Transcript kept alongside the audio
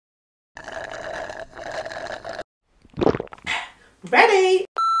Ready?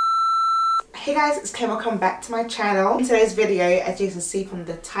 Hey guys, it's Kim. Welcome back to my channel. In today's video, as you can see from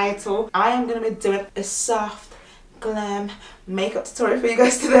the title, I am going to be doing a soft glam makeup tutorial for you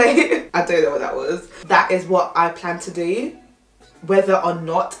guys today. I don't know what that was. That is what I plan to do. Whether or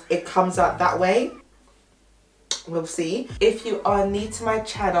not it comes out that way, we'll see. If you are new to my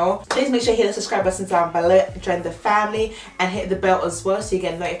channel, please make sure you hit the subscribe button down below, join the family, and hit the bell as well so you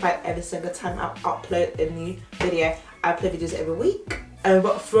get notified every single time I upload a new video. I upload videos every week. And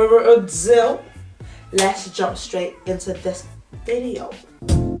without further ado, let's jump straight into this video.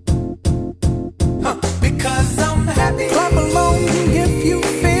 Because I'm happy. Clap along if you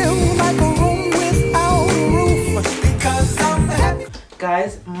feel like a room without a roof. Because I'm happy.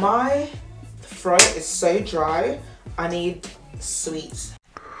 Guys, my throat is so dry. I need sweets.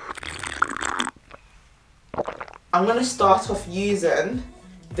 I'm gonna start off using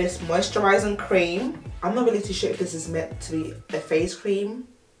this moisturizing cream. I'm not really too sure if this is meant to be a face cream.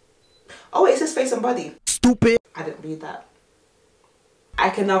 Oh, it says face and body. Stupid. I didn't read that.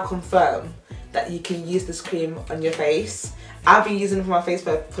 I can now confirm that you can use this cream on your face. I've been using it for my face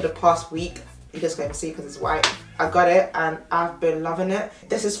for the past week. You just can't see because it's white. I got it and I've been loving it.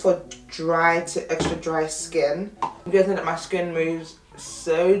 This is for dry to extra dry skin. You guys know that my skin moves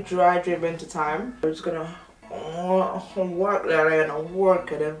so dry during winter time. I'm just gonna work that in and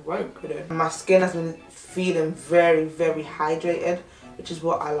work it and work it in. My skin has been feeling very hydrated, which is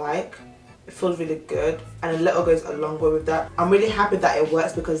what I like. It feels really good and a little goes a long way with that. I'm really happy that it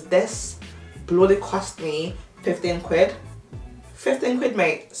works because this bloody cost me 15 quid. 15 quid,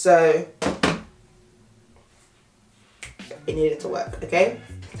 mate. So it needed to work, okay?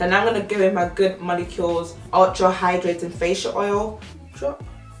 So now I'm gonna go in my Good Molecules Ultra Hydrating Facial Oil. Drop,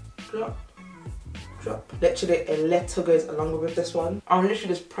 drop, drop. Literally a little goes along with this one. I'm literally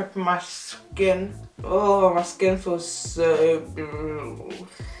just prepping my skin. Oh, my skin feels so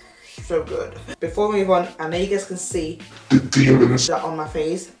good. Before we move on, I know you guys can see that on my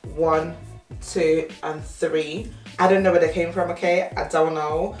face. 1, 2, and 3. I don't know where they came from, okay? I don't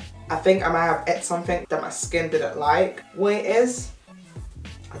know. I think I might have ate something that my skin didn't like. What it is,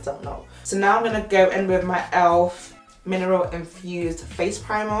 I don't know. So now I'm gonna go in with my e.l.f. Mineral Infused Face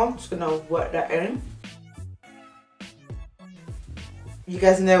Primer. I'm just gonna work that in. You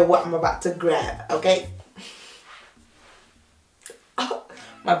guys know what I'm about to grab, okay?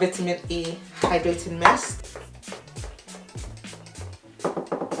 My Vitamin E Hydrating Mist.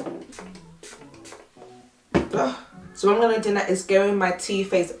 So what I'm going to do now is go in my Too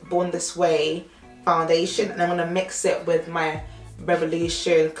Faced Born This Way foundation, and I'm going to mix it with my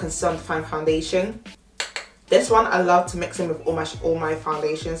Revolution Concealer Fine Foundation. This one I love to mix in with all my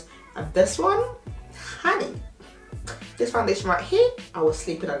foundations, and this one, honey, this foundation right here, I was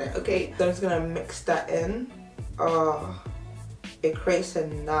sleeping on it, okay? So I'm just going to mix that in. Oh, it creates a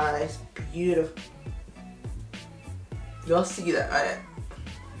nice, beautiful, you'll see that, right?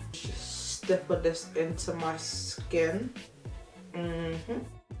 Stipple this into my skin.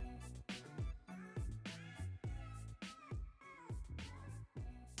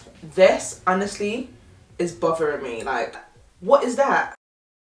 This honestly is bothering me. Like, what is that?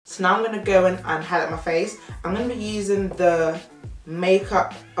 So now I'm gonna go in and highlight my face. I'm gonna be using the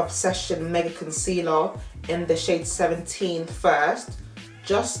Makeup Obsession Mega Concealer in the shade 17 first,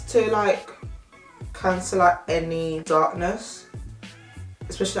 just to like cancel out any darkness,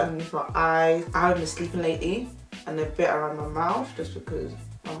 especially underneath my eyes. I haven't been sleeping lately, and a bit around my mouth just because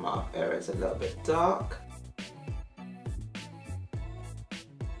my mouth area is a little bit dark.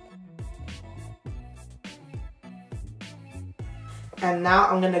 And now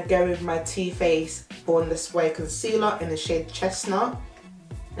I'm gonna go with my Too Faced Born This Way concealer in the shade Chestnut,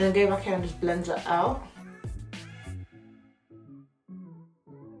 and then go back here and just blend it out.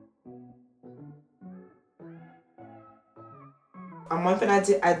 And one thing I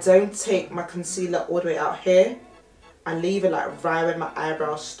do, I don't take my concealer all the way out here. I leave it like right where my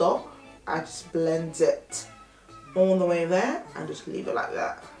eyebrows stop. I just blend it all the way there and just leave it like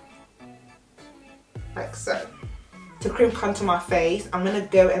that. Like so. To cream contour my face, I'm going to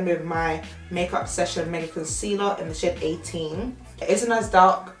go in with my Makeup Obsession Mega Concealer in the shade 18. It isn't as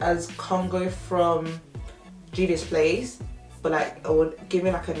dark as Congo from Juvia's Place, but like it would give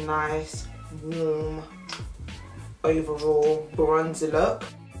me like a nice, warm, overall bronzy look.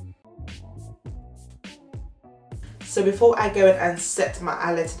 So before I go in and set my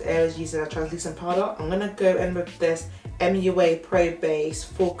highlighted areas using a translucent powder, I'm going to go in with this MUA Pro Base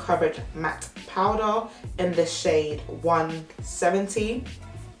Full Coverage Matte Powder in the shade 170.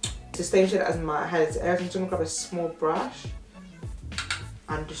 It's the same shade as my highlighted areas. I'm just going to grab a small brush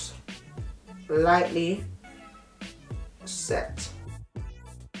and just lightly set.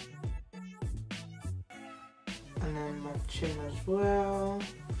 then my chin as well,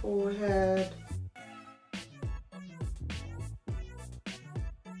 forehead.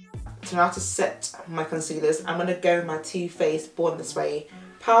 So now to set my concealers, I'm going to go with my Too Faced Born This Way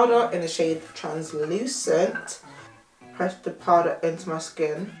powder in the shade Translucent. Press the powder into my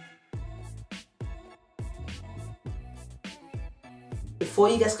skin. Before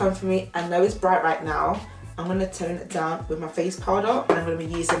you guys come for me, I know it's bright right now, I'm going to tone it down with my face powder, and I'm going to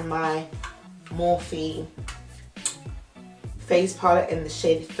be using my Morphe face powder in the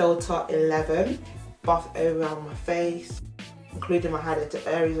shade Filter 11. Buff over on my face, including my highlighted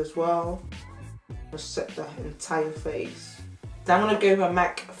areas as well. I'll set the entire face. Then I'm going to go with my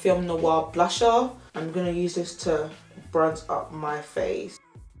MAC Film Noir blusher. I'm going to use this to bronze up my face.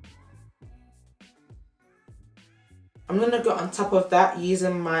 I'm going to go on top of that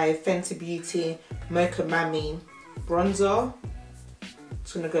using my Fenty Beauty Mocha Mami bronzer.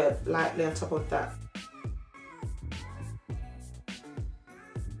 Just going to go lightly on top of that.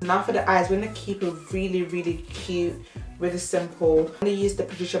 Now for the eyes, we're going to keep it really, really cute, really simple. I'm going to use the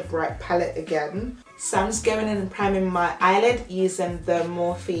Patricia Bright palette again. So I'm just going in and priming my eyelid using the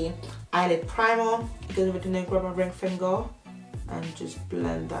Morphe eyelid primer. Go with the name, grab my ring finger and just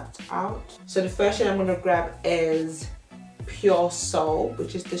blend that out. So the first shade I'm going to grab is Pure Soul,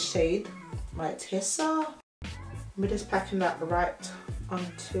 which is the shade right here. So we're just packing that right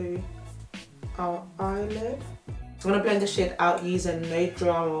onto our eyelid. So I'm going to blend the shade out using No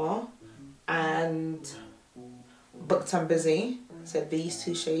Drama and Booked and Busy. So these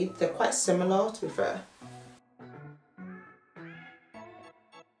two shades, they're quite similar to be fair.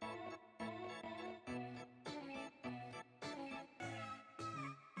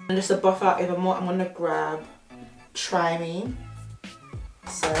 And just to buff out even more, I'm going to grab Try Me.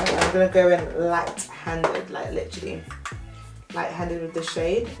 So I'm going to go in light-handed, like literally light-handed with the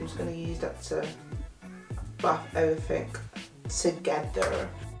shade. I'm just going to use that to buff everything together.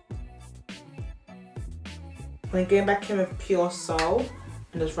 I'm going back in with Pure Soul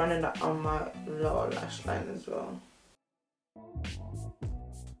and just running that on my lower lash line as well.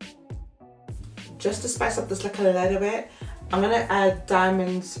 Just to spice up this look a little bit, I'm going to add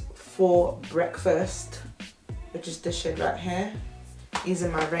Diamonds for Breakfast, which is this shade right here,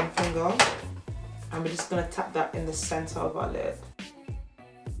 using my ring finger. And we're just going to tap that in the center of our lid,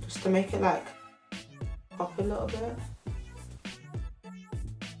 just to make it like up a little bit.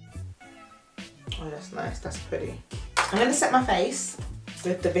 Oh, that's nice, that's pretty. I'm going to set my face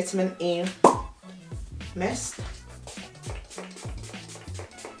with the Vitamin E mist.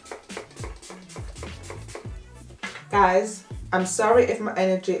 Guys, I'm sorry if my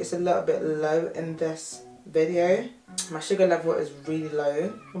energy is a little bit low in this video. My sugar level is really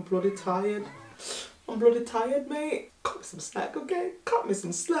low. I'm bloody tired. I'm bloody tired, mate. Cut me some slack, okay? Cut me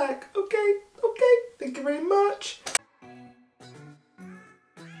some slack, okay? Okay, thank you very much.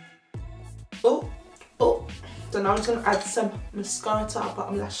 Oh. So now I'm just going to add some mascara to our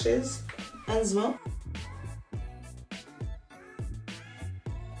bottom lashes as well.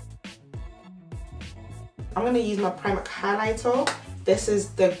 I'm going to use my Primark highlighter. This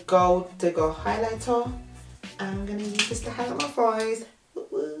is the Gold Digger highlighter. I'm going to use this to highlight my forehead.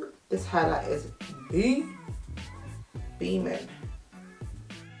 This highlight is beaming.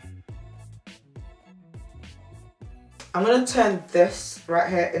 I'm going to turn this right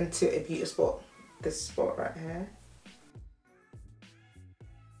here into a beauty spot. This spot right here.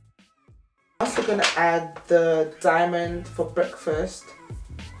 I'm also going to add the Diamond for Breakfast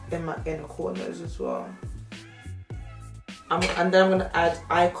in my inner corners as well. And then I'm going to add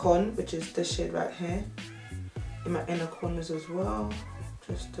Icon, which is this shade right here, in my inner corners as well.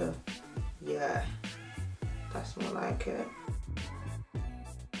 Just to, yeah, that's more like it.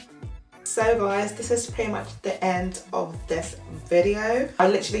 So guys, this is pretty much the end of this video. I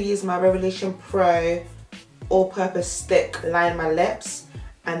literally used my Revolution Pro all-purpose stick, line my lips,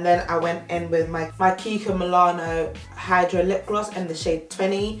 and then I went in with my Kiko Milano Hydro Lip Gloss in the shade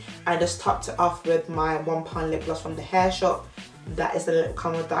 20. I just topped it off with my £1 lip gloss from the hair shop. That is the lip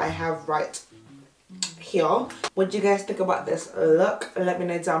color that I have right here. What do you guys think about this look? Let me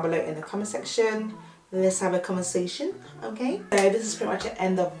know down below in the comment section. Let's have a conversation, okay? So this is pretty much the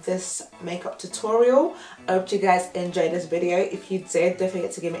end of this makeup tutorial. I hope you guys enjoyed this video. If you did, don't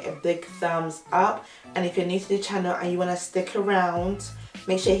forget to give me a big thumbs up. And if you're new to the channel and you want to stick around,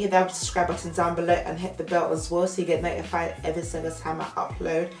 make sure you hit that subscribe button down below and hit the bell as well so you get notified every single time I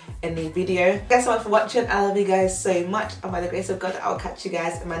upload a new video. Thank you guys so much for watching. I love you guys so much. And by the grace of God, I'll catch you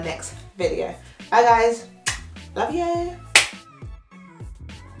guys in my next video. Bye guys. Love you.